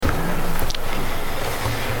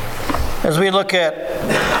As we look at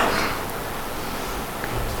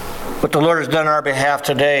what the Lord has done on our behalf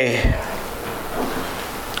today,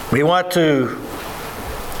 we want to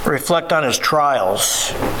reflect on His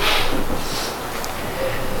trials.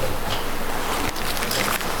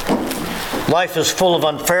 Life is full of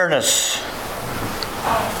unfairness.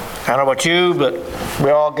 I don't know about you, but we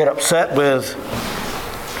all get upset with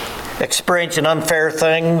experiencing unfair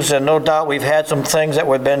things, and no doubt we've had some things that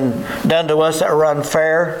have been done to us that were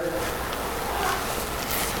unfair.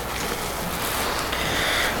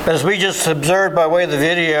 As we just observed by way of the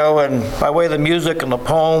video and by way of the music and the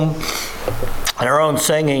poem and our own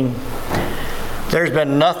singing, there's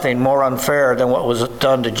been nothing more unfair than what was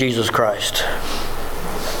done to Jesus Christ.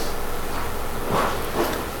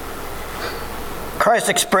 Christ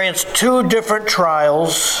experienced 2 different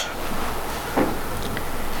trials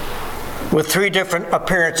with 3 different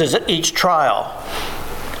appearances at each trial.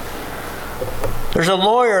 There's a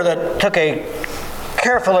lawyer that took a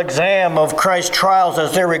careful exam of Christ's trials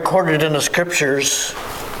as they're recorded in the Scriptures,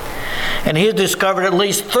 and he discovered at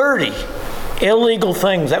least 30 illegal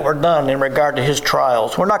things that were done in regard to his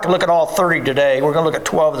trials. We're not going to look at all 30 today. We're going to look at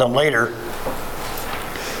 12 of them later.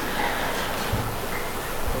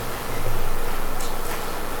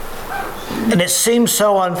 And it seems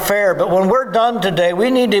so unfair, but when we're done today, we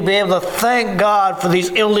need to be able to thank God for these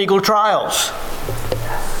illegal trials,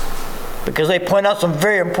 because they point out some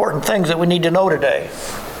very important things that we need to know today.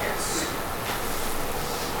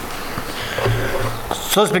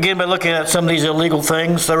 So let's begin by looking at some of these illegal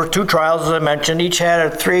things. There were 2 trials, as I mentioned. Each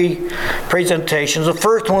had 3 presentations. The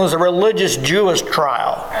first one was a religious Jewish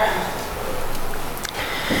trial.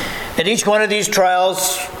 At each one of these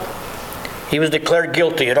trials, he was declared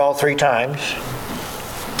guilty at all 3 times.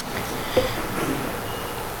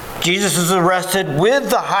 Jesus is arrested with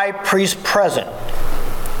the high priest present,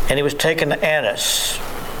 and he was taken to Annas.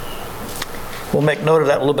 We'll make note of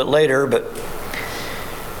that a little bit later, but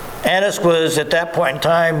Annas was, at that point in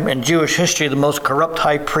time in Jewish history, the most corrupt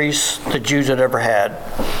high priest the Jews had ever had.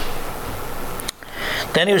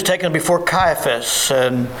 Then he was taken before Caiaphas,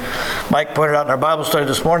 and Mike pointed out in our Bible study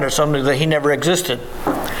this morning there's something that he never existed.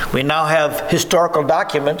 We now have historical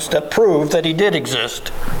documents that prove that he did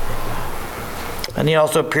exist. And he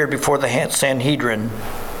also appeared before the Sanhedrin.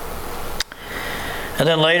 And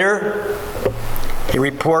then later, he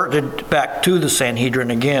reported back to the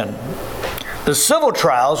Sanhedrin again. The civil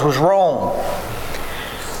trials was Rome.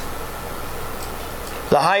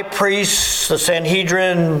 The high priests, the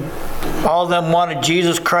Sanhedrin, all of them wanted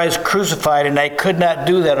Jesus Christ crucified, and they could not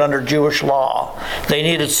do that under Jewish law. They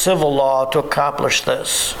needed civil law to accomplish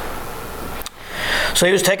this. So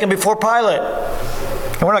he was taken before Pilate.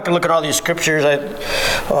 And we're not going to look at all these scriptures.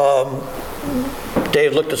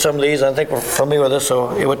 Dave looked at some of these. I think we're familiar with this,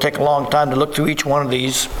 so it would take a long time to look through each one of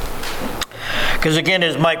these. Because again,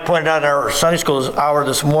 as Mike pointed out in our Sunday school hour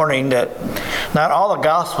this morning, that not all the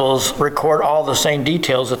Gospels record all the same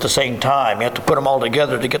details at the same time. You have to put them all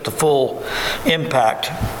together to get the full impact.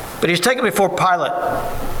 But he's taken before Pilate.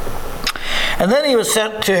 And then he was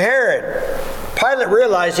sent to Herod. Pilate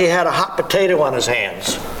realized he had a hot potato on his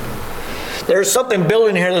hands. There's something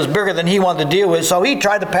building here that's bigger than he wanted to deal with, so he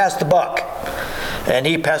tried to pass the buck. And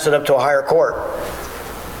he passed it up to a higher court.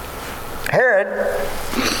 Herod,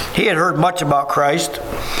 he had heard much about Christ.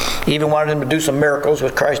 He even wanted him to do some miracles,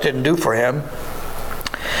 which Christ didn't do for him.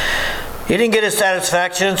 He didn't get his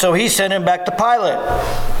satisfaction, so he sent him back to Pilate.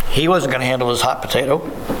 He wasn't going to handle his hot potato.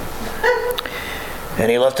 And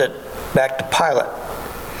he left it back to Pilate.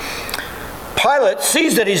 Pilate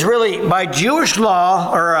sees that he's really, by Jewish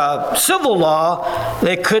law or civil law,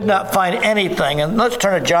 they could not find anything. And let's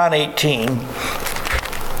turn to John 18.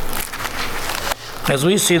 As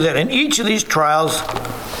we see that in each of these trials,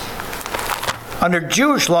 under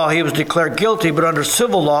Jewish law, he was declared guilty, but under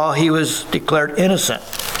civil law, he was declared innocent.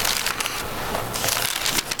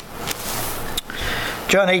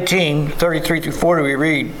 John 18, 33 through 40, we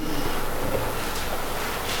read,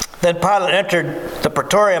 Then Pilate entered the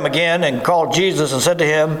praetorium again and called Jesus and said to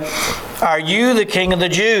him, Are you the king of the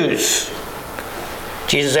Jews?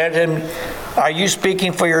 Jesus answered him, Are you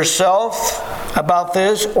speaking for yourself about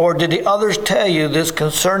this, or did the others tell you this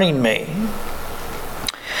concerning me?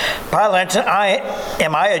 Pilate answered,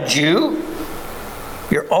 Am I a Jew?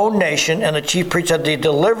 Your own nation and the chief priests have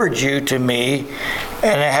delivered you to me,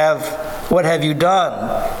 and what have you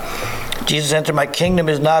done? Jesus answered, My kingdom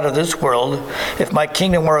is not of this world. If my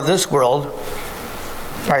kingdom were of this world,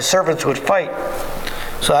 my servants would fight,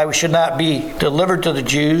 so I should not be delivered to the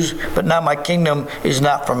Jews, but now my kingdom is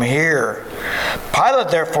not from here. Pilate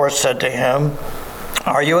therefore said to him,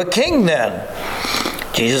 Are you a king then?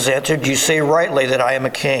 Jesus answered, You say rightly that I am a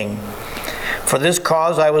king. For this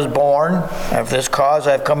cause I was born, and for this cause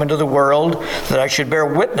I have come into the world, that I should bear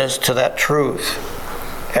witness to that truth.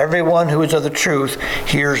 Everyone who is of the truth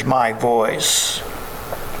hears my voice."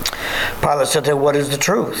 Pilate said to him, "What is the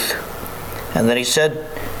truth?" And then he said,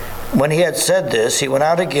 when he had said this, he went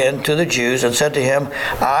out again to the Jews and said to him,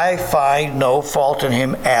 "I find no fault in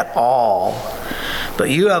him at all. But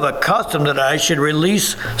you have a custom that I should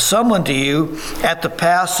release someone to you at the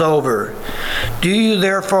Passover. Do you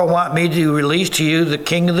therefore want me to release to you the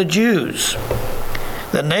King of the Jews?"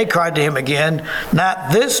 Then they cried to him again,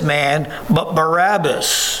 "Not this man, but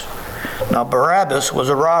Barabbas." Now Barabbas was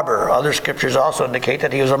a robber. Other scriptures also indicate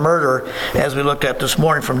that he was a murderer, as we looked at this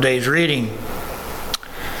morning from Dave's reading.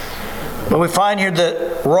 But we find here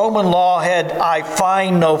that Roman law had, "I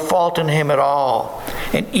find no fault in him at all."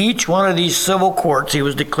 In each one of these civil courts, he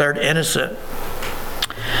was declared innocent.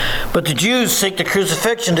 But the Jews seek the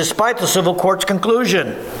crucifixion despite the civil court's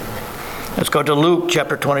conclusion. Let's go to Luke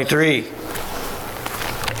chapter 23.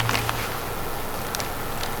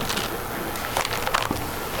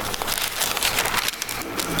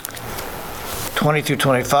 through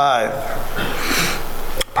 25.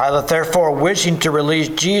 Pilate, therefore, wishing to release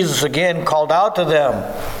Jesus again, called out to them.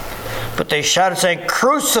 But they shouted, saying,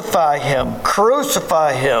 "Crucify him!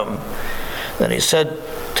 Crucify him!" Then he said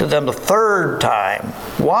to them the third time,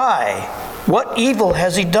 "Why? What evil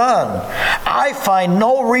has he done? I find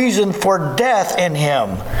no reason for death in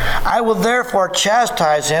him. I will therefore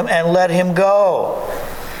chastise him and let him go."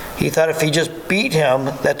 He thought if he just beat him,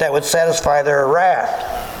 that would satisfy their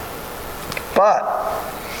wrath. But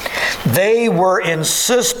they were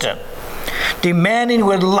insistent, demanding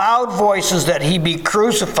with loud voices that he be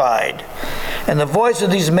crucified. And the voice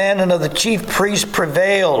of these men and of the chief priests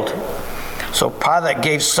prevailed. So Pilate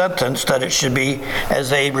gave sentence that it should be as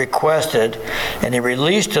they requested, and he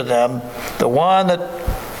released to them the one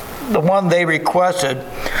they requested,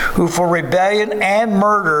 who for rebellion and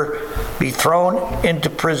murder be thrown into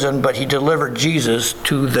prison, but he delivered Jesus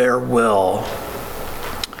to their will.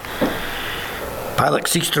 Pilate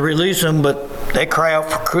seeks to release him, but they cry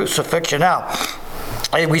out for crucifixion. Now,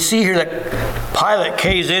 we see here that Pilate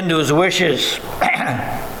caves into his wishes.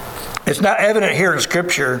 It's not evident here in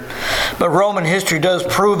Scripture, but Roman history does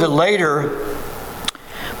prove that later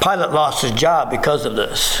Pilate lost his job because of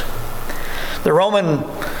this. The Roman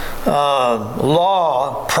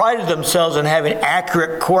law prided themselves in having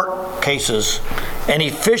accurate court cases and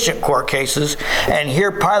efficient court cases, and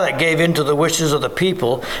here Pilate gave in to the wishes of the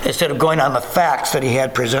people instead of going on the facts that he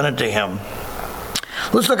had presented to him.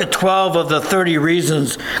 Let's look at 12 of the 30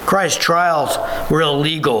 reasons Christ's trials were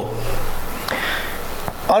illegal.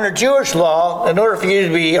 Under Jewish law, in order for you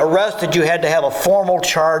to be arrested, you had to have a formal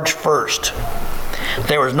charge first.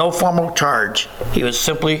 There was no formal charge. He was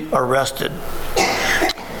simply arrested.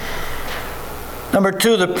 Number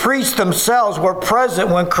 2, the priests themselves were present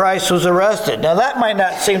when Christ was arrested. Now that might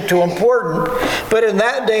not seem too important, but in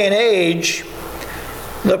that day and age,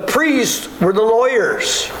 the priests were the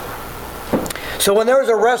lawyers. So when there was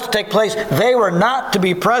an arrest to take place, they were not to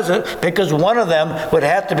be present because one of them would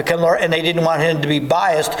have to become lawyer, and they didn't want him to be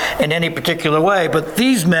biased in any particular way. But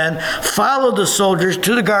these men followed the soldiers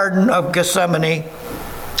to the Garden of Gethsemane,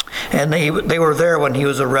 and they were there when he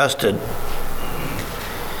was arrested.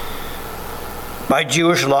 By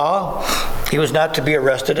Jewish law, he was not to be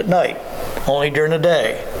arrested at night, only during the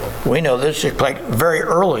day. We know this is like very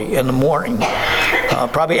early in the morning,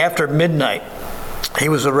 probably after midnight, he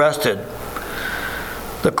was arrested.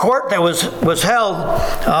 The court that was held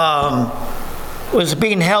was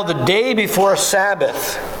being held the day before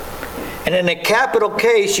Sabbath. And in a capital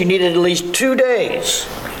case, you needed at least 2 days.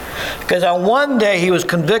 Because on one day he was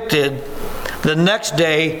convicted, the next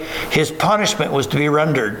day his punishment was to be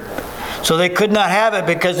rendered. So they could not have it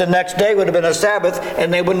because the next day would have been a Sabbath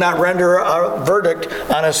and they would not render a verdict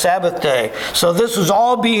on a Sabbath day. So this was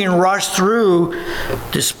all being rushed through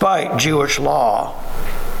despite Jewish law.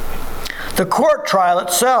 The court trial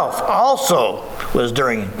itself also was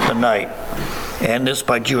during the night, and this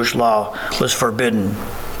by Jewish law was forbidden.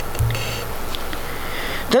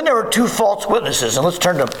 Then there were 2 false witnesses, and let's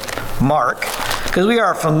turn to Mark, because we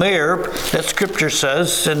are familiar that Scripture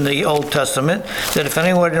says in the Old Testament that if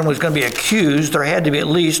anyone was going to be accused, there had to be at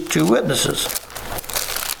least 2 witnesses.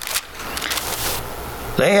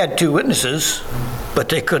 They had 2 witnesses, but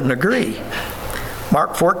they couldn't agree.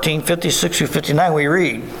 Mark 14, 56 through 59, we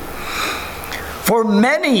read, "For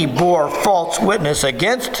many bore false witness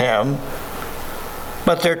against him,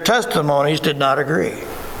 but their testimonies did not agree."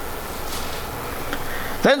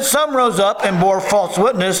 Then some rose up and bore false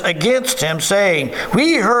witness against him, saying,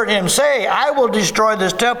 we heard him say, I will destroy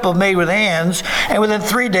this temple made with hands, and within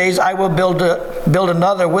 3 days I will build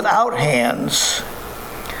another without hands.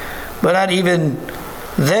 But not even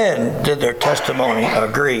then did their testimony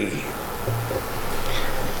agree.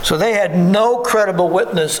 So they had no credible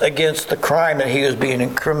witness against the crime that he was being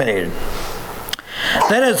incriminated.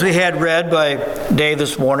 Then, as we had read by Dave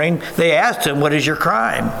this morning, they asked him, what is your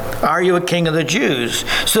crime? Are you a king of the Jews?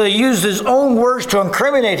 So they used his own words to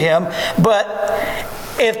incriminate him, but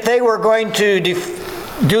if they were going to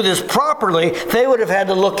do this properly, they would have had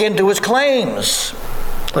to look into his claims.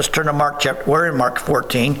 Let's turn to Mark chapter. We're in Mark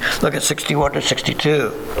 14. Look at 61 to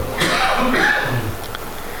 62.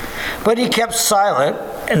 But he kept silent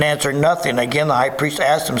and answered nothing. Again, the high priest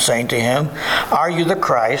asked him, saying to him, are you the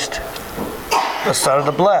Christ, the Son of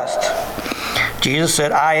the Blessed? Jesus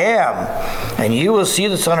said, I am. And you will see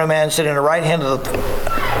the Son of Man sitting at the right hand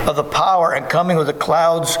of the power and coming with the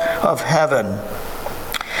clouds of heaven.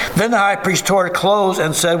 Then the high priest tore his clothes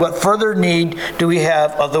and said, what further need do we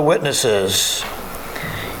have of the witnesses?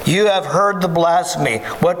 You have heard the blasphemy.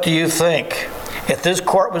 What do you think? If this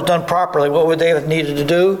court was done properly, what would they have needed to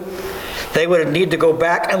do? They would have needed to go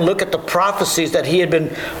back and look at the prophecies that he had been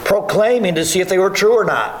proclaiming to see if they were true or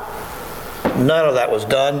not. None of that was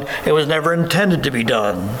done. It was never intended to be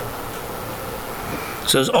done.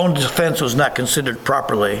 So his own defense was not considered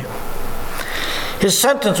properly. His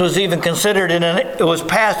sentence was even considered it was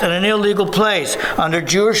passed in an illegal place. Under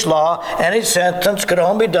Jewish law, any sentence could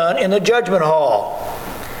only be done in the judgment hall.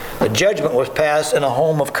 The judgment was passed in the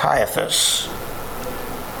home of Caiaphas.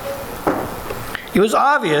 It was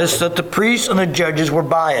obvious that the priests and the judges were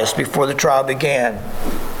biased before the trial began.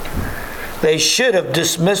 They should have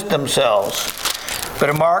dismissed themselves. But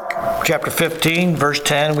in Mark chapter 15, verse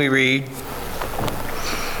 10, we read,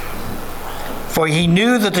 for he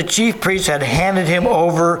knew that the chief priests had handed him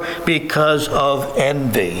over because of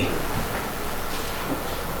envy.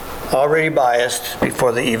 Already biased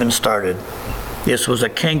before they even started. This was a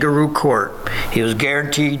kangaroo court. He was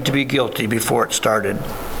guaranteed to be guilty before it started.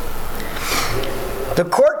 The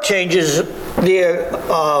court changes,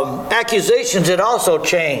 the accusations had also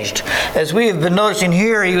changed. As we have been noticing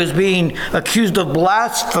here, he was being accused of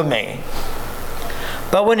blasphemy.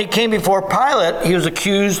 But when he came before Pilate, he was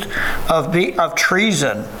accused of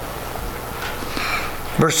treason.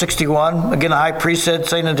 Verse 61, again the high priest said,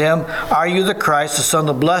 saying unto him, are you the Christ, the Son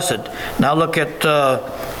of the Blessed? Now look at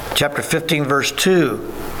chapter 15, verse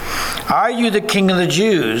 2. Are you the King of the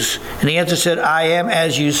Jews? And the answer said, I am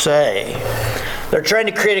as you say. They're trying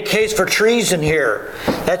to create a case for treason here.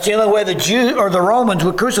 That's the only way the Jews or the Romans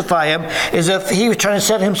would crucify him, is if he was trying to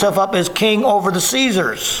set himself up as king over the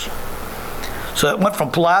Caesars. So it went from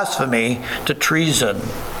blasphemy to treason.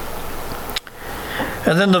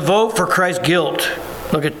 And then the vote for Christ's guilt.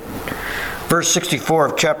 Look at verse 64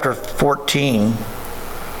 of chapter 14.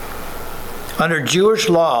 Under Jewish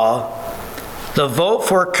law, the vote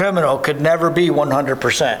for a criminal could never be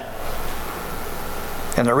 100%.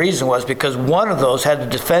 And the reason was because one of those had to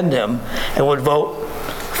defend him and would vote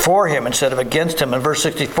for him instead of against him. In verse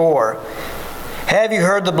 64, have you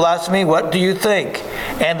heard the blasphemy? What do you think?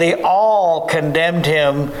 And they all condemned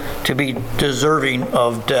him to be deserving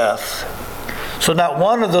of death. So not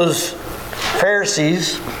one of those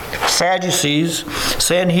Pharisees, Sadducees,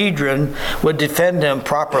 Sanhedrin would defend him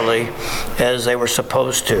properly as they were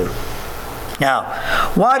supposed to. Now,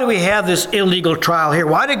 why do we have this illegal trial here?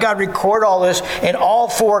 Why did God record all this in all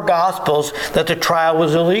four Gospels that the trial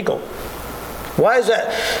was illegal? Why is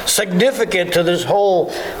that significant to this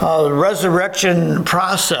whole resurrection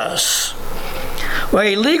process? Well,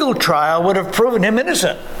 a legal trial would have proven him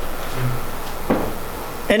innocent.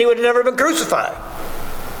 And he would have never been crucified.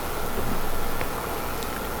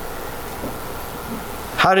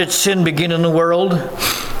 How did sin begin in the world?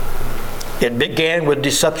 It began with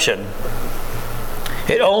deception.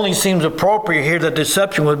 It only seems appropriate here that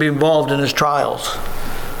deception would be involved in his trials.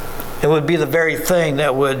 It would be the very thing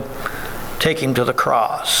that would take him to the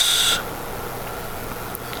cross.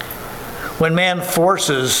 When man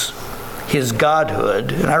forces his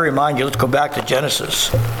godhood, and I remind you, let's go back to Genesis.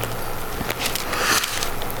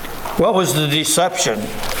 What was the deception?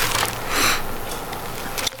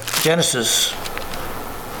 Genesis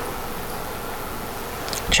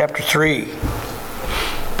chapter 3,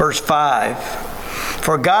 verse 5.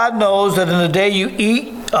 For God knows that in the day you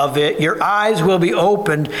eat of it, your eyes will be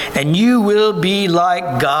opened, and you will be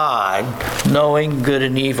like God, knowing good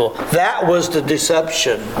and evil. That was the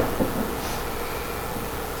deception.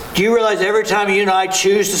 Do you realize every time you and I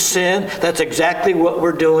choose to sin, that's exactly what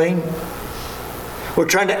we're doing? We're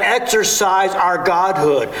trying to exercise our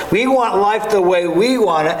godhood. We want life the way we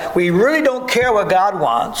want it. We really don't care what God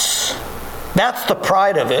wants. That's the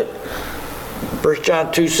pride of it. 1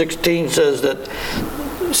 John 2:16 says that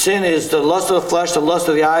sin is the lust of the flesh, the lust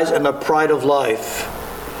of the eyes, and the pride of life.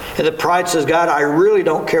 And the pride says, God, I really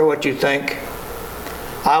don't care what you think.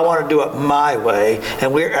 I want to do it my way.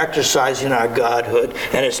 And we're exercising our godhood,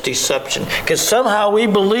 and it's deception. Because somehow we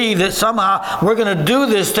believe that somehow we're going to do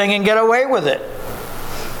this thing and get away with it.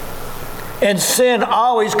 And sin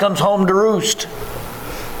always comes home to roost.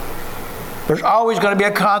 There's always going to be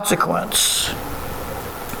a consequence.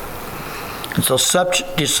 And so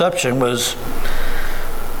deception was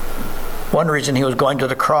one reason he was going to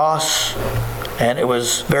the cross, and it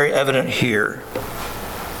was very evident here.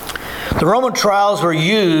 The Roman trials were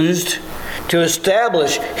used to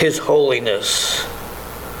establish his holiness.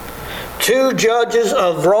 2 judges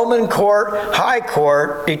of Roman high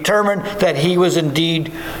court determined that he was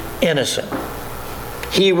indeed innocent.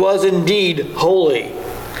 He was indeed holy.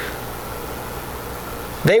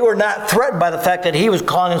 They were not threatened by the fact that he was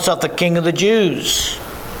calling himself the King of the Jews.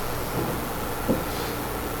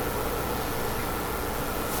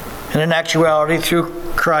 And in actuality, through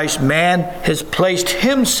Christ, man has placed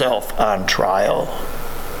himself on trial.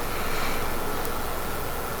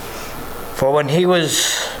 For when he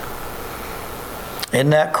was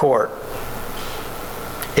in that court,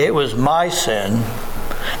 it was my sin,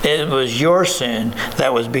 it was your sin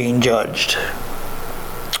that was being judged.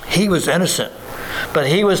 He was innocent, but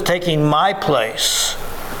he was taking my place.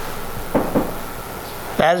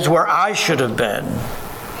 That is where I should have been.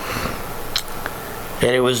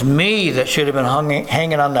 And it was me that should have been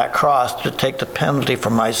hanging on that cross to take the penalty for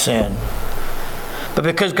my sin. But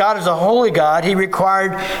because God is a holy God, he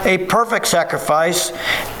required a perfect sacrifice.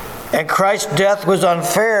 And Christ's death was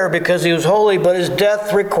unfair because he was holy, but his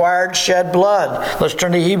death required shed blood. Let's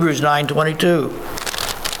turn to Hebrews 9:22.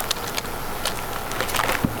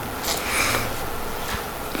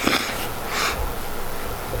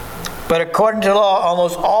 But according to the law,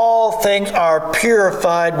 almost all things are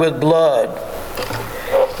purified with blood.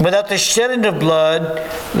 Without the shedding of blood,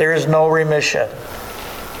 there is no remission.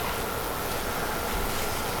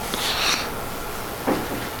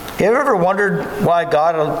 You ever wondered why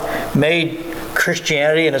God made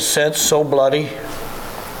Christianity, in a sense, so bloody?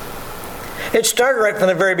 It started right from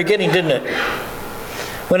the very beginning, didn't it?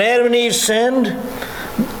 When Adam and Eve sinned,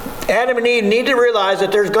 Adam and Eve need to realize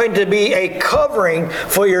that there's going to be a covering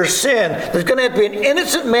for your sin. There's going to have to be an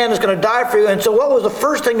innocent man that's going to die for you. And so what was the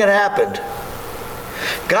first thing that happened?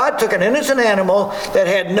 God took an innocent animal that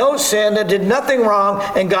had no sin, that did nothing wrong,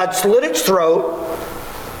 and God slit its throat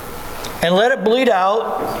and let it bleed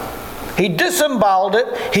out. He disemboweled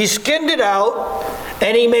it, he skinned it out,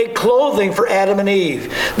 and he made clothing for Adam and Eve.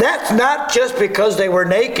 That's not just because they were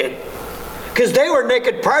naked, because they were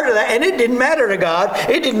naked prior to that, and it didn't matter to God,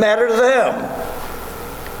 it didn't matter to them.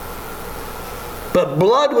 But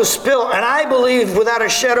blood was spilled, and I believe without a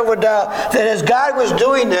shadow of a doubt that as God was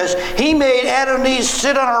doing this, he made Adam and Eve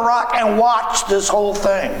sit on a rock and watch this whole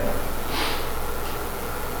thing.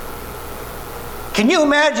 Can you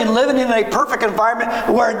imagine living in a perfect environment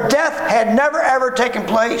where death had never ever taken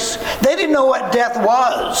place? They didn't know what death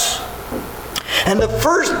was. And the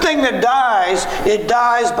first thing that dies, it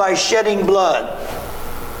dies by shedding blood.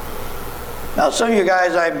 Now some of you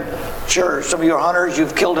guys, I'm sure, some of you are hunters,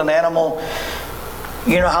 you've killed an animal.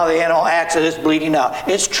 You know how the animal acts, it's bleeding out.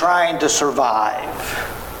 It's trying to survive.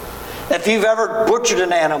 If you've ever butchered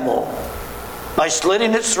an animal by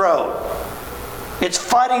slitting its throat, it's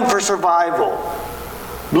fighting for survival.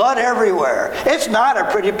 Blood everywhere. It's not a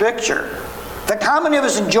pretty picture. In fact, how many of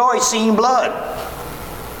us enjoy seeing blood?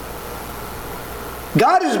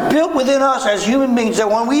 God has built within us as human beings that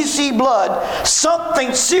when we see blood,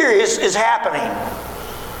 something serious is happening.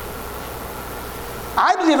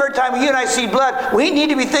 I believe every time you and I see blood, we need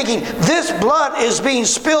to be thinking, this blood is being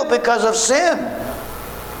spilled because of sin.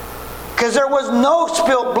 Because there was no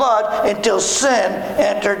spilled blood until sin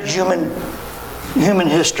entered human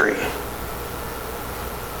history.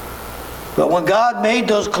 But when God made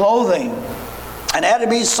those clothing, and Adam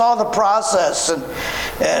and Eve saw the process,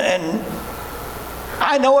 and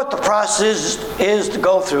I know what the process is to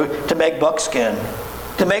go through to make buckskin,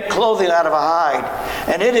 to make clothing out of a hide.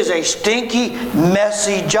 And it is a stinky,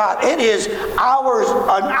 messy job. It is hours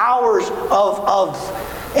and hours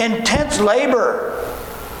of intense labor.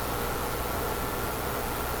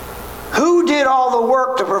 Who did all the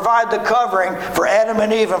work to provide the covering for Adam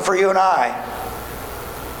and Eve and for you and I?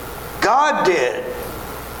 God did.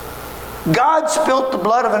 God spilt the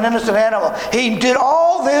blood of an innocent animal. He did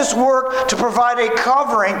all this work to provide a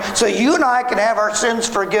covering so you and I can have our sins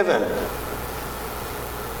forgiven.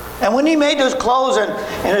 And when he made those clothes, and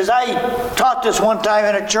as I taught this one time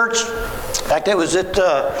in a church, in fact, it was at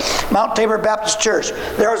Mount Tabor Baptist Church,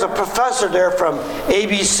 there was a professor there from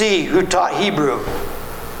ABC who taught Hebrew.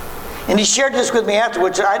 And he shared this with me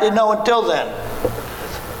afterwards, and I didn't know until then.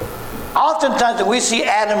 Oftentimes when we see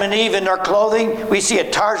Adam and Eve in their clothing, we see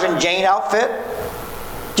a Tarzan Jane outfit,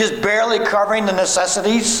 just barely covering the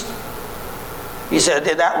necessities. He said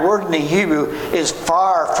that word in the Hebrew is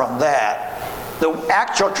far from that. The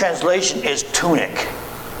actual translation is tunic.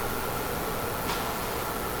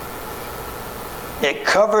 It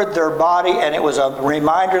covered their body, and it was a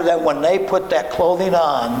reminder that when they put that clothing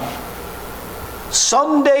on,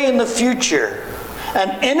 someday in the future,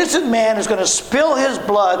 an innocent man is going to spill his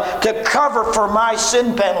blood to cover for my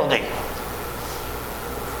sin penalty.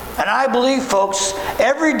 And I believe, folks,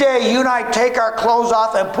 every day you and I take our clothes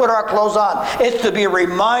off and put our clothes on, it's to be a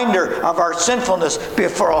reminder of our sinfulness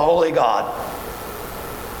before a holy God.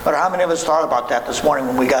 But how many of us thought about that this morning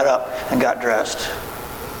when we got up and got dressed?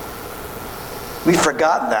 We've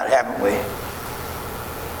forgotten that, haven't we?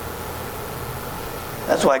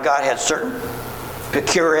 That's why God had certain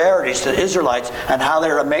peculiarities to the Israelites and how they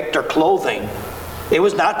were to make their clothing. It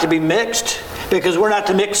was not to be mixed, because we're not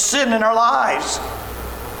to mix sin in our lives.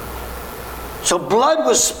 So blood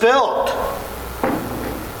was spilled.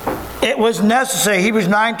 It was necessary. Hebrews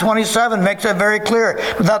 9:27 makes that very clear.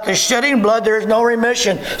 Without the shedding blood, there is no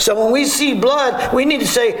remission. So when we see blood, we need to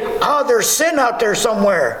say, oh, there's sin out there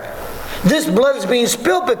somewhere. This blood is being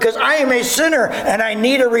spilled because I am a sinner and I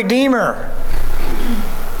need a Redeemer.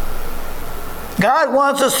 God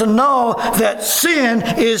wants us to know that sin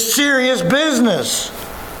is serious business.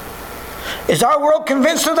 Is our world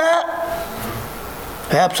convinced of that?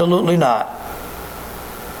 Absolutely not.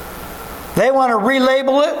 They want to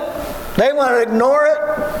relabel it. They want to ignore it.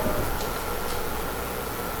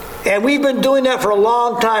 And we've been doing that for a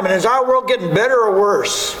long time. And is our world getting better or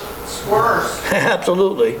worse? It's worse.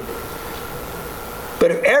 Absolutely.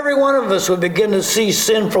 But if every one of us would begin to see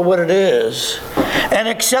sin for what it is and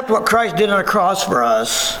accept what Christ did on the cross for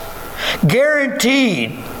us,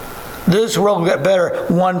 guaranteed this world will get better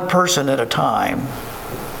one person at a time.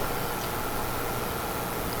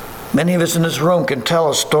 Many of us in this room can tell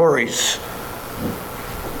us stories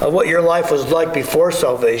of what your life was like before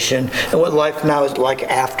salvation and what life now is like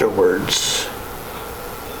afterwards.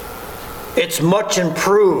 It's much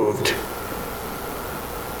improved.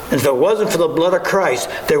 And if it wasn't for the blood of Christ,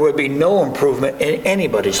 there would be no improvement in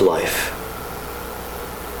anybody's life.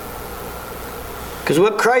 Because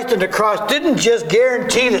what Christ did on the cross didn't just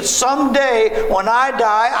guarantee that someday when I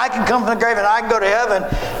die, I can come from the grave and I can go to heaven.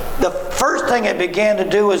 The first thing it began to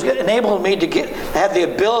do was enable me to have the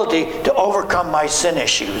ability to overcome my sin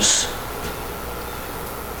issues.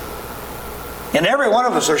 And every one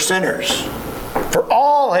of us are sinners. For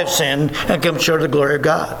all have sinned and come short of the glory of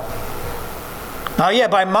God. Now, yeah,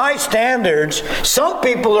 by my standards, some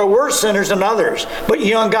people are worse sinners than others. But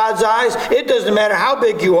you know, in God's eyes, it doesn't matter how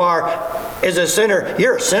big you are as a sinner,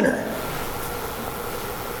 you're a sinner.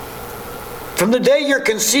 From the day you're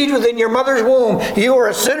conceived within your mother's womb, you are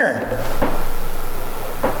a sinner.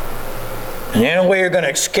 And the only way you're going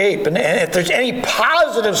to escape, and if there's any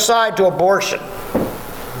positive side to abortion,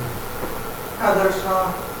 There's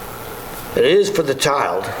not. it is for the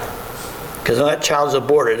child. Because when that child's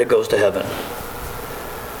aborted, it goes to heaven.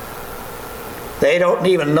 They don't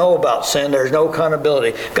even know about sin. There's no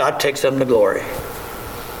accountability. God takes them to glory.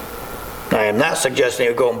 I am not suggesting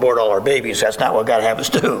we go and abort all our babies. That's not what God has us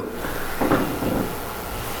do.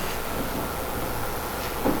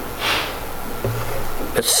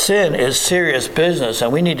 But sin is serious business,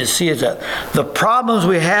 and we need to see is that the problems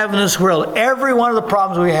we have in this world, every one of the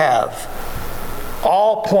problems we have,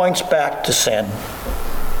 all points back to sin.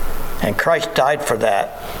 And Christ died for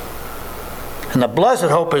that. And the blessed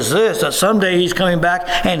hope is this, that someday He's coming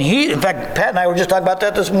back, and in fact, Pat and I were just talking about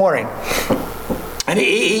that this morning. And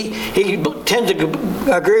he tends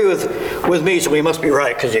to agree with me, so he must be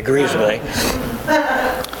right, because he agrees with me.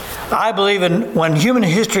 I believe when human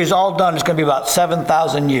history is all done, it's going to be about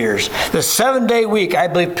 7,000 years. The 7-day week, I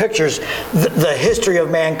believe, pictures the history of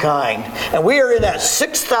mankind. And we are in that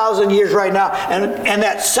 6,000 years right now. And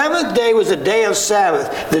that 7th day was the day of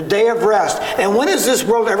Sabbath, the day of rest. And when is this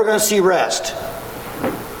world ever going to see rest?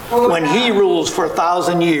 When He rules for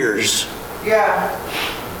 1,000 years. Yeah.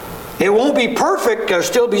 It won't be perfect, there'll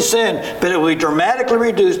still be sin, but it will be dramatically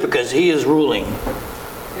reduced because He is ruling.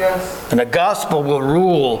 Yes. And the gospel will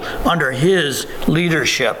rule under His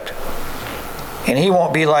leadership. And he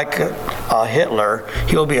won't be like a Hitler.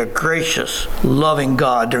 He'll be a gracious, loving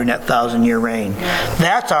God during that 1,000-year reign.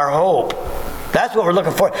 That's our hope. That's what we're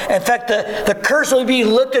looking for. In fact, the curse will be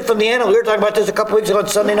lifted from the animals. We were talking about this a couple weeks ago on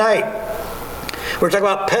Sunday night. We're talking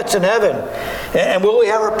about pets in heaven. And will we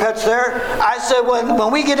have our pets there? I said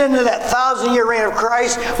when we get into that 1,000-year reign of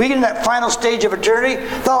Christ, we get in that final stage of eternity,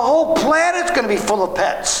 the whole planet's going to be full of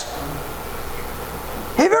pets.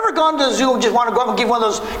 Have you ever gone to the zoo and just want to go up and give one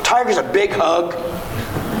of those tigers a big hug?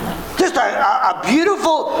 Just a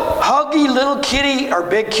beautiful, huggy little kitty or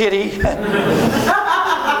big kitty.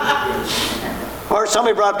 Or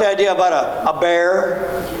somebody brought up the idea about a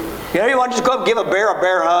bear. You want to just go up and give a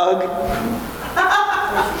bear hug?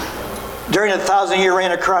 During the 1,000-year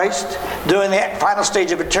reign of Christ, during the final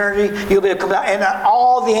stage of eternity, you'll be able to come out, and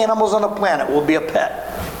all the animals on the planet will be a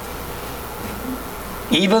pet.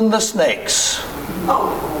 Even the snakes.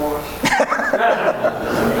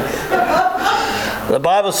 The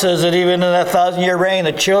Bible says that even in that 1,000-year reign,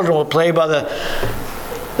 the children will play by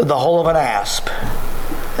the hole of an asp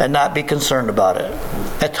and not be concerned about it.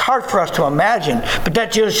 It's hard for us to imagine, but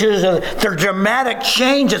that just shows the dramatic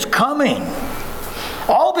change that's coming.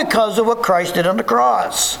 All because of what Christ did on the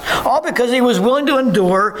cross. All because he was willing to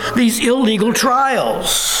endure these illegal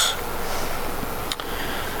trials.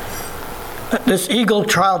 This illegal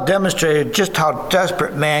trial demonstrated just how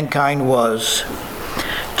desperate mankind was.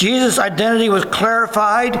 Jesus' identity was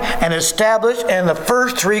clarified and established in the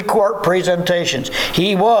first 3 court presentations.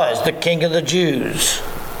 He was the King of the Jews.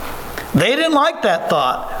 They didn't like that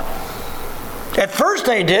thought. At first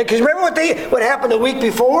they did, because remember what happened the week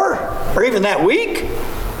before? Or even that week?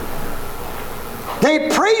 They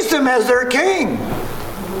praised him as their king.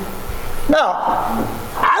 Now,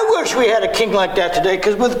 I wish we had a king like that today,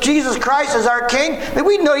 because with Jesus Christ as our king,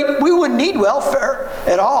 we wouldn't need welfare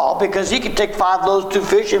at all, because he could take 5 loaves, 2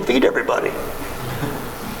 fish, and feed everybody.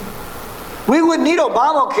 We wouldn't need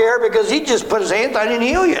Obamacare, because he'd just put his hands on you and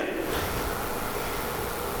heal you.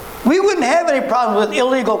 We wouldn't have any problems with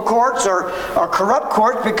illegal courts or corrupt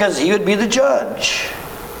courts, because he would be the judge.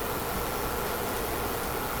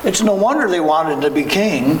 It's no wonder they wanted to be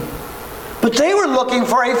king. But they were looking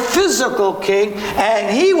for a physical king,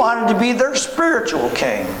 and he wanted to be their spiritual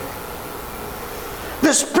king.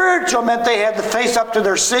 The spiritual meant they had to face up to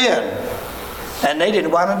their sin. And they didn't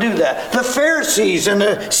want to do that. The Pharisees and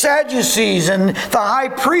the Sadducees and the high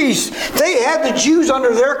priests, they had the Jews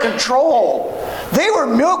under their control. They were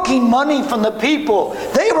milking money from the people.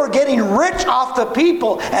 They were getting rich off the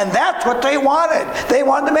people, and that's what they wanted. They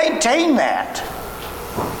wanted to maintain that.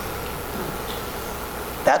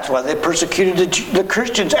 That's why they persecuted the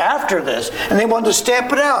Christians after this, and they wanted to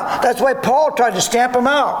stamp it out. That's why Paul tried to stamp them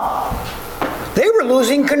out. They were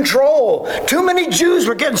losing control. Too many Jews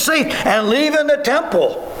were getting saved and leaving the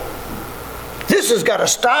temple. This has got to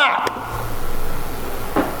stop.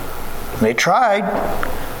 They tried,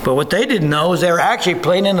 but what they didn't know is they were actually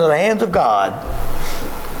playing into the hands of God.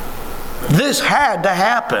 This had to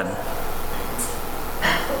happen.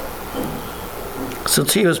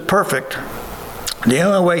 Since he was perfect, the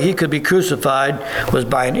only way he could be crucified was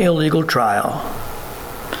by an illegal trial.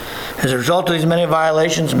 As a result of these many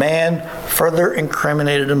violations, man further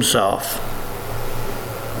incriminated himself.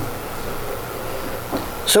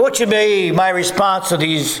 So what should be my response to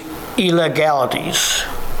these illegalities?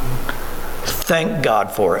 Thank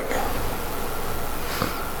God for it.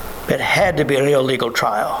 It had to be an illegal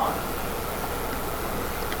trial.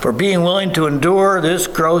 For being willing to endure this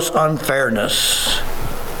gross unfairness.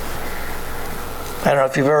 I don't know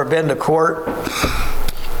if you've ever been to court.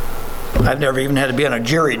 I've never even had to be on a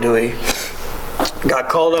jury, Dewey. Got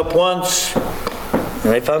called up once, and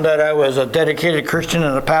they found out I was a dedicated Christian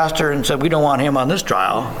and a pastor, and said, we don't want him on this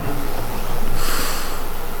trial.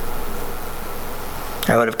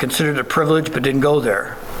 I would have considered it a privilege, but didn't go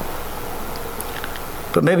there.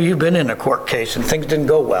 But maybe you've been in a court case and things didn't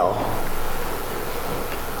go well.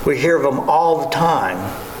 We hear of them all the time.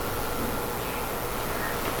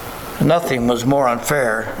 Nothing was more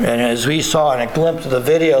unfair. And as we saw in a glimpse of the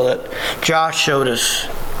video that Josh showed us,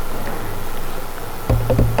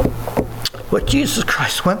 what Jesus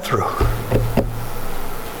Christ went through.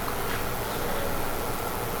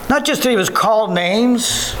 Not just that he was called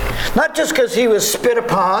names, not just because he was spit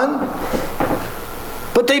upon,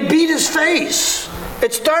 but they beat his face.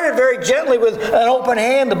 It started very gently with an open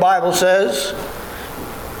hand, the Bible says.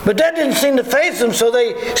 But that didn't seem to faze him, so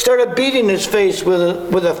they started beating his face with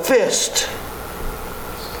a fist.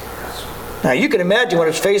 Now, you can imagine what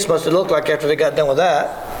his face must have looked like after they got done with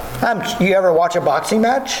that. You ever watch a boxing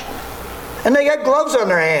match? And they got gloves on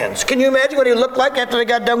their hands. Can you imagine what he looked like after they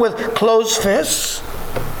got done with closed fists?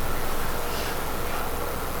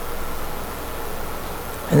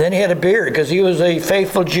 And then he had a beard because he was a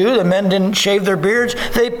faithful Jew. The men didn't shave their beards.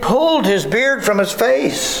 They pulled his beard from his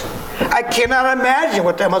face. I cannot imagine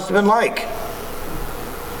what that must have been like.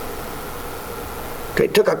 They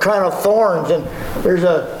took a crown of thorns, and there's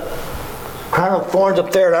a crown of thorns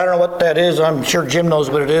up there. I don't know what that is. I'm sure Jim knows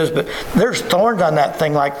what it is, but there's thorns on that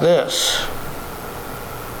thing like this.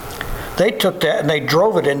 They took that and they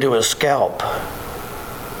drove it into his scalp.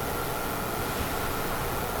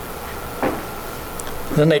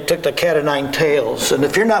 Then they took the cat o' nine tails. And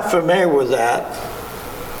if you're not familiar with that,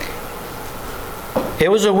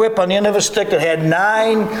 it was a whip on the end of a stick that had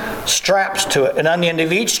 9 straps to it. And on the end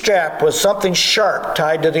of each strap was something sharp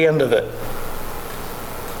tied to the end of it.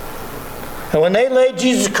 And when they laid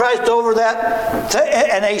Jesus Christ over that,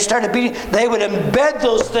 and they started beating, they would embed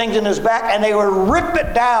those things in his back, and they would rip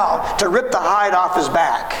it down to rip the hide off his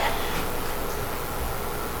back.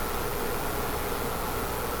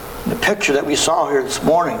 The picture that we saw here this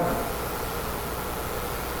morning,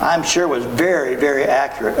 I'm sure was very, very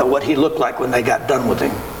accurate of what he looked like when they got done with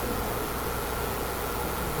him.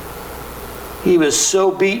 He was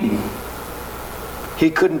so beaten,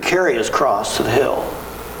 he couldn't carry his cross to the hill.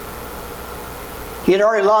 He had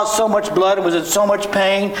already lost so much blood and was in so much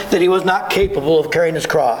pain that he was not capable of carrying his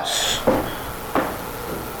cross.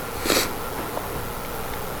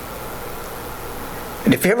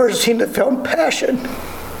 And if you ever seen the film Passion,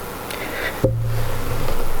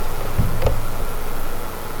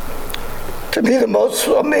 to me the most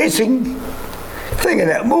amazing thing in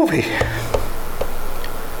that movie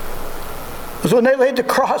was when they laid the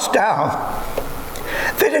cross down.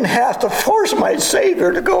 They didn't have to force my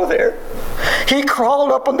Savior to go there. He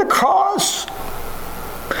crawled up on the cross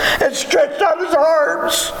and stretched out his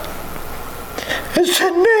arms and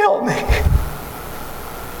said, "Nail me."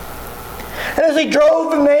 And as he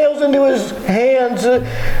drove the nails into his hands,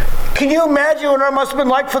 can you imagine what it must have been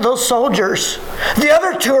like for those soldiers? The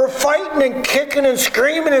other 2 are fighting and kicking and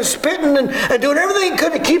screaming and spitting and doing everything he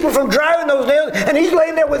could to keep him from driving those nails. And he's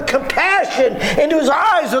laying there with compassion into his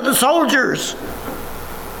eyes of the soldiers.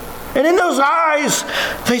 And in those eyes,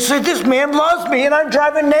 they said, "This man loves me, and I'm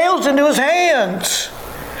driving nails into his hands."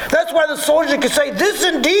 That's why the soldier could say, "This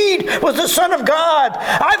indeed was the Son of God.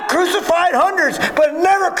 I've crucified hundreds, but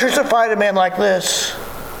never crucified a man like this.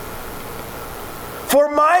 For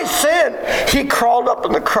my sin, he crawled up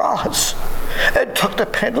on the cross and took the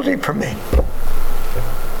penalty for me."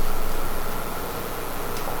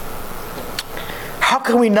 How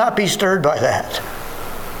can we not be stirred by that?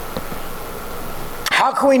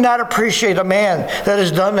 How can we not appreciate a man that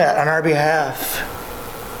has done that on our behalf?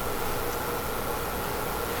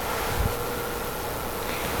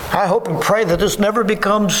 I hope and pray that this never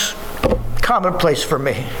becomes commonplace for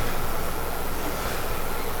me.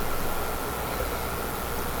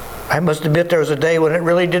 I must admit there was a day when it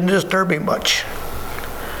really didn't disturb me much.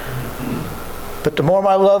 But the more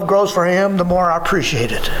my love grows for him, the more I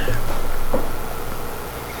appreciate it.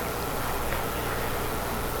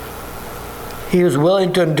 He was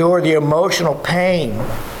willing to endure the emotional pain.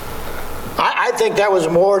 I think that was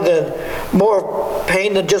more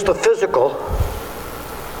pain than just the physical.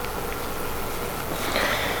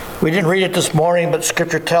 We didn't read it this morning, but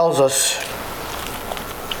Scripture tells us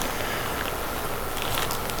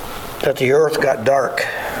that the earth got dark.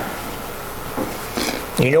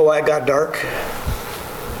 You know why it got dark?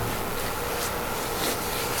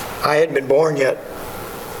 I hadn't been born yet,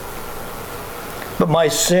 but my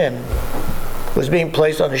sin was being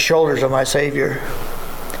placed on the shoulders of my Savior.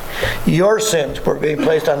 Your sins were being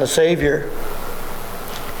placed on the Savior,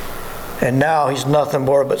 and now he's nothing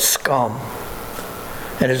more but scum.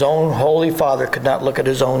 And his own holy Father could not look at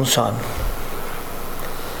his own Son.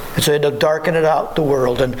 And so he had to darken it out, the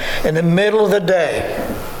world. And in the middle of the day,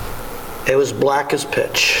 it was black as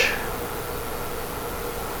pitch.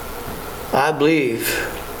 I believe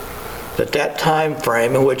that time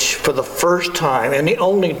frame in which for the first time and the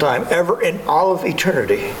only time ever in all of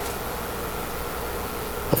eternity,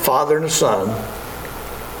 the Father and the Son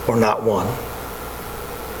were not one.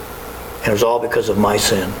 And it was all because of my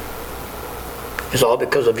sin. It's all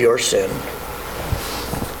because of your sin.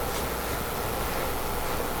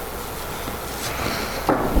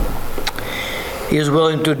 He is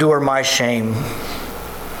willing to endure my shame.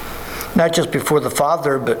 Not just before the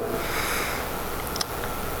Father, but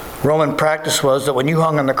Roman practice was that when you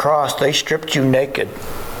hung on the cross, they stripped you naked.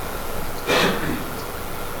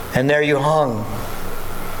 And there you hung.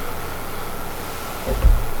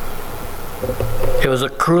 It was the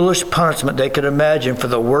cruelest punishment they could imagine for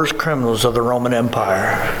the worst criminals of the Roman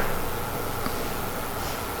Empire.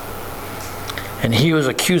 And he was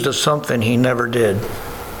accused of something he never did.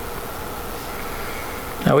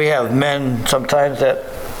 Now we have men sometimes that,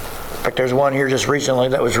 in fact there's one here just recently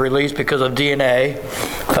that was released because of DNA.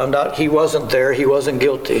 Found out he wasn't there, he wasn't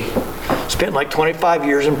guilty. Spent like 25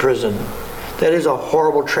 years in prison. That is a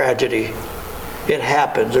horrible tragedy. It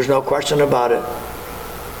happens, there's no question about it.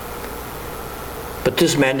 But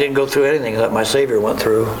this man didn't go through anything that my Savior went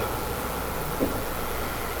through.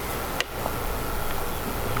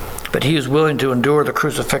 But he is willing to endure the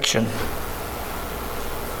crucifixion.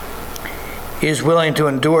 He is willing to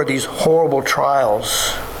endure these horrible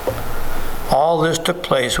trials. All this took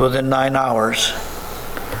place within 9 hours,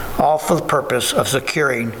 all for the purpose of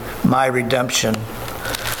securing my redemption.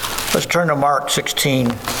 Let's turn to Mark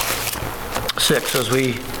 16:6 as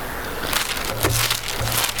we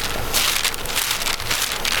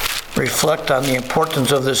reflect on the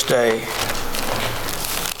importance of this day.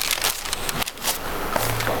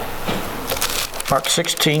 Mark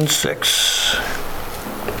 16:6.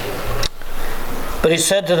 But he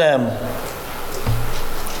said to them,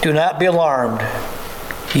 "Do not be alarmed.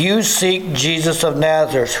 You seek Jesus of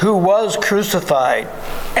Nazareth, who was crucified,"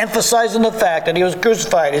 emphasizing the fact that he was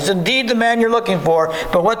crucified. It's indeed the man you're looking for,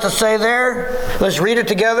 but what to say there? Let's read it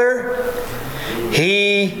together.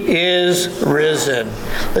 He is risen.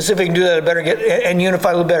 Let's see if we can do that better and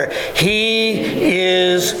unify a little better. He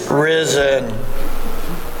is risen.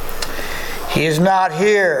 He is not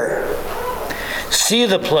here. See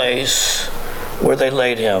the place where they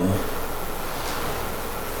laid him.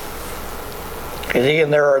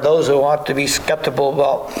 And there are those who want to be skeptical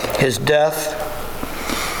about his death.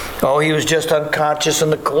 Oh, he was just unconscious in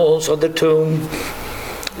the coals of the tomb.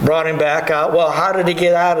 Brought him back out. Well, how did he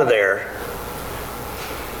get out of there?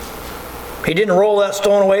 He didn't roll that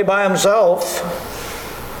stone away by himself.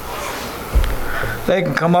 They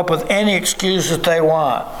can come up with any excuse that they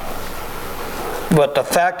want. But the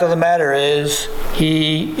fact of the matter is,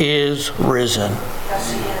 he is risen.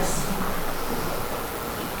 Yes, he is.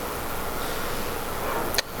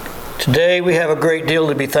 Today we have a great deal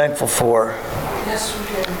to be thankful for. Yes, we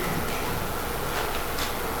do.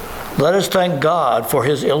 Let us thank God for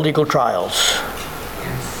his illegal trials.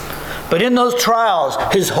 But in those trials,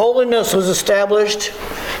 his holiness was established.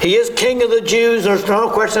 He is King of the Jews. There's no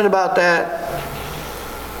question about that.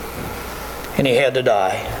 And he had to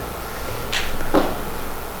die.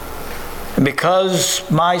 And because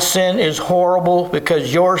my sin is horrible,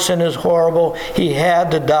 because your sin is horrible, he had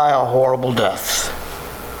to die a horrible death.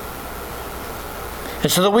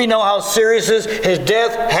 And so that we know how serious his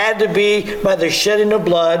death had to be by the shedding of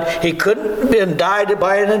blood. He couldn't have died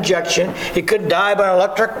by an injection. He couldn't die by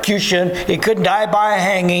electrocution. He couldn't die by a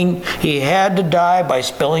hanging. He had to die by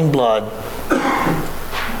spilling blood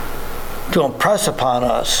to impress upon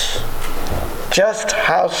us just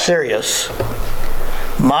how serious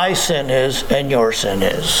my sin is and your sin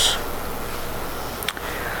is.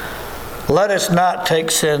 Let us not take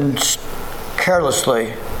sin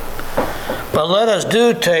carelessly, but let us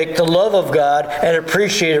do take the love of God and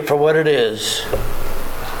appreciate it for what it is.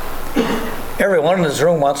 Everyone in this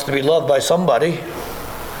room wants to be loved by somebody.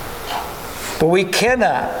 But we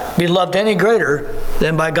cannot be loved any greater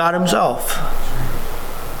than by God himself.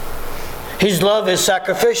 His love is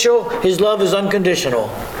sacrificial. His love is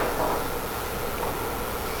unconditional.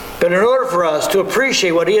 But in order for us to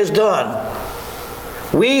appreciate what he has done,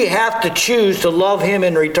 we have to choose to love him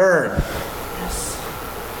in return.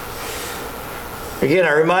 Again,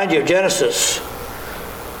 I remind you of Genesis.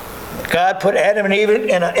 God put Adam and Eve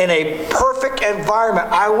in a perfect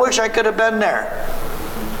environment. I wish I could have been there.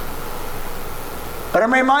 But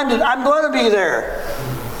I'm reminded I'm going to be there.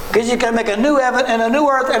 Because you can make a new heaven and a new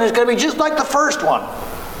earth, and it's going to be just like the first one.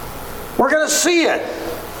 We're going to see it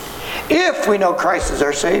if we know Christ is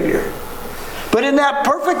our Savior. But in that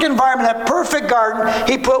perfect environment, that perfect garden,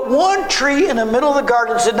 he put one tree in the middle of the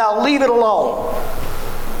garden and said, now leave it alone.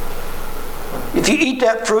 If you eat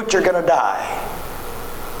that fruit, you're going to die.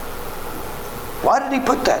 Why did he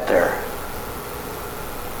put that there?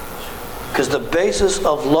 Because the basis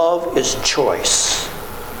of love is choice.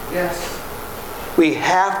 Yes. We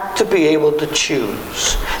have to be able to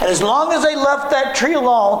choose. And as long as they left that tree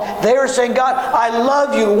alone, they were saying, God, I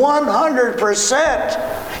love you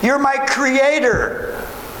 100%. You're my creator.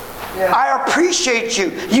 Yeah. I appreciate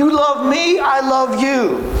you. You love me, I love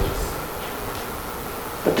you.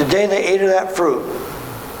 But the day they ate of that fruit,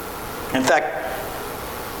 in fact,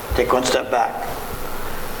 take one step back.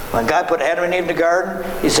 When God put Adam and Eve in the garden,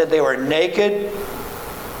 he said they were naked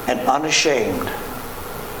and unashamed.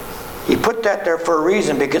 He put that there for a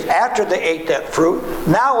reason, because after they ate that fruit,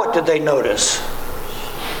 now what did they notice?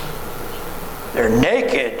 They're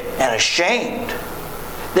naked and ashamed.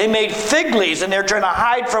 They made fig leaves and they're trying to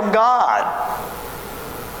hide from God.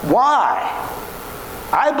 Why?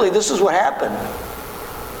 I believe this is what happened.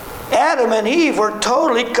 Adam and Eve were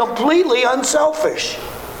totally, completely unselfish.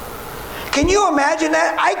 Can you imagine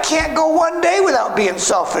that? I can't go one day without being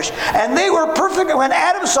selfish. And they were perfect. When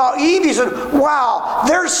Adam saw Eve, he said, wow,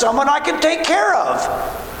 there's someone I can take care of.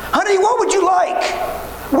 Honey, what would you like?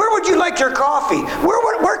 Where would you like your coffee?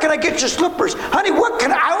 Where can I get your slippers? Honey, what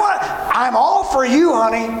can I want? I'm all for you,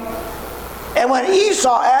 honey. And when Eve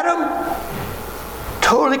saw Adam,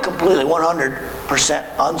 totally, completely,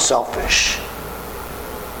 100% unselfish.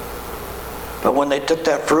 But when they took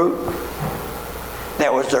that fruit,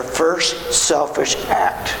 that was their first selfish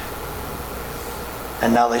act.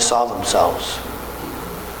 And now they saw themselves.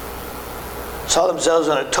 Saw themselves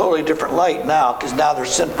in a totally different light now, because now they're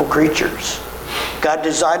sinful creatures. God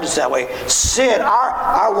designed us that way. Sin,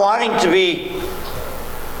 our wanting to be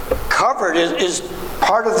covered is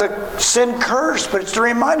part of the sin curse, but it's to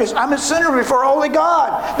remind us, I'm a sinner before holy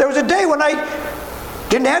God. There was a day when I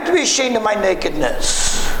didn't have to be ashamed of my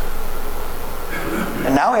nakedness.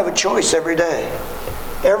 And now I have a choice every day,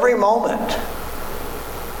 every moment.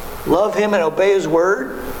 Love Him and obey His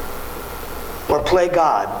Word, or play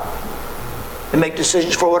God and make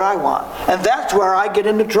decisions for what I want. And that's where I get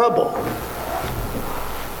into trouble.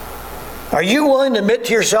 Are you willing to admit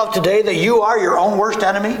to yourself today that you are your own worst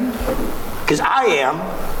enemy? Because I am.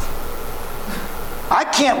 I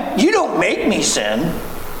can't, you don't make me sin.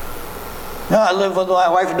 No, I live with my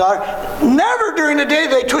wife and daughter. Never during the day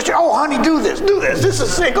they twist, oh honey, do this, this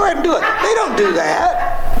is sin, go ahead and do it. They don't do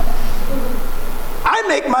that. I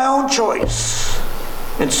make my own choice.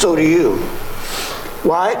 And so do you.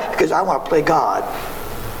 Why? Because I want to play God.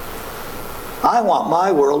 I want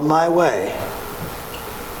my world my way.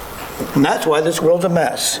 And that's why this world's a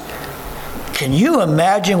mess. Can you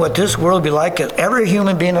imagine what this world would be like if every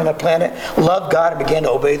human being on the planet loved God and began to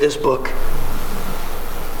obey this book?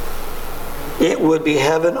 It would be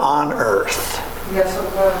heaven on earth. Yes, it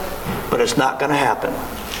would. But it's not going to happen.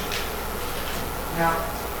 No.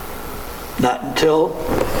 Not until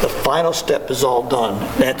the final step is all done.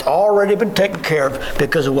 That's already been taken care of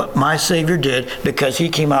because of what my Savior did, because He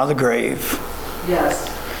came out of the grave. Yes.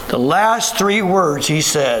 The last 3 words He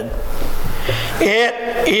said,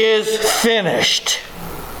 it is finished.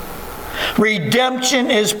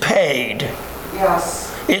 Redemption is paid.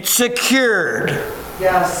 Yes. It's secured.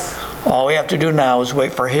 Yes. All we have to do now is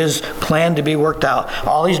wait for His plan to be worked out.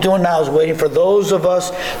 All He's doing now is waiting for those of us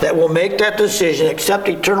that will make that decision, accept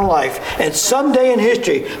eternal life. And someday in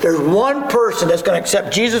history, there's one person that's going to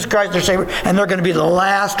accept Jesus Christ their Savior, and they're going to be the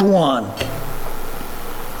last one.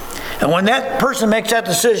 And when that person makes that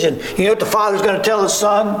decision, you know what the Father's going to tell His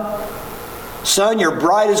Son? Son, your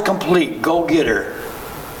bride is complete. Go get her.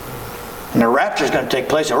 And the rapture is going to take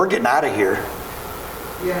place, and we're getting out of here.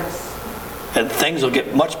 Yes. And things will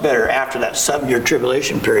get much better after that 7-year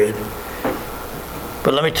tribulation period.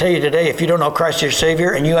 But let me tell you today, if you don't know Christ your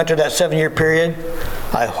Savior and you enter that 7-year period,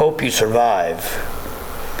 I hope you survive.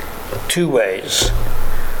 2 ways.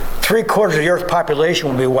 3/4 of the earth's population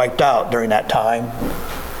will be wiped out during that time.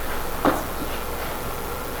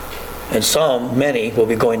 And many will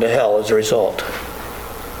be going to hell as a result.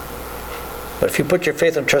 But if you put your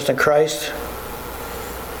faith and trust in Christ,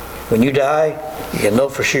 when you die, you can know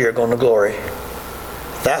for sure you're going to glory.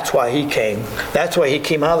 That's why He came. That's why He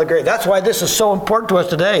came out of the grave. That's why this is so important to us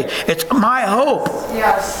today. It's my hope.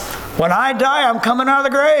 Yes. When I die, I'm coming out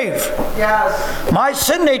of the grave. Yes. My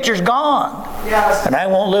sin nature's gone. Yes. And I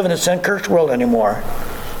won't live in a sin-cursed world anymore.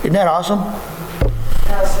 Isn't that awesome?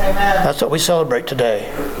 Yes, amen. That's what we celebrate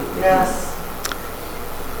today. Yes.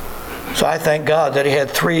 So I thank God that He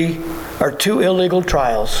had 2 illegal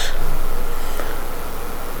trials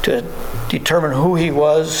to determine who He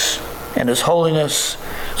was and His holiness.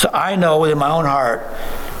 So I know within my own heart,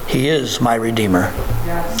 He is my Redeemer.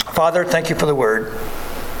 Yes. Father, thank You for the Word.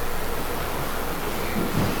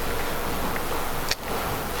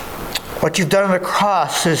 What You've done on the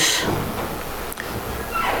cross is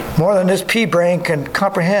more than this pea brain can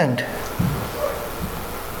comprehend.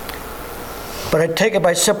 But I take it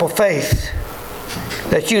by simple faith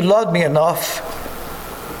that You loved me enough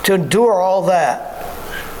to endure all that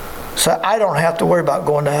so I don't have to worry about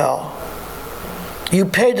going to hell. You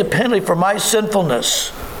paid the penalty for my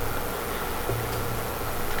sinfulness.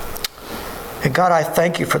 And God, I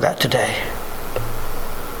thank You for that today.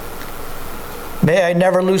 May I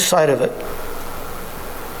never lose sight of it.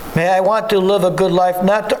 May I want to live a good life,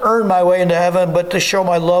 not to earn my way into heaven, but to show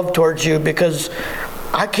my love towards You, because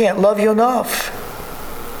I can't love You enough.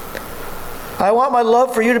 I want my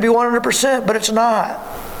love for You to be 100%, but it's not.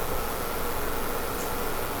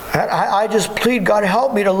 I just plead, God,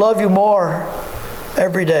 help me to love You more.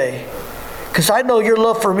 every day. Because I know your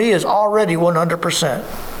love for me is already 100%.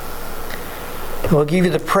 We'll give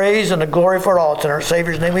you the praise and the glory for it all. It's in our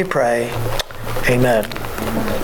Savior's name we pray. Amen.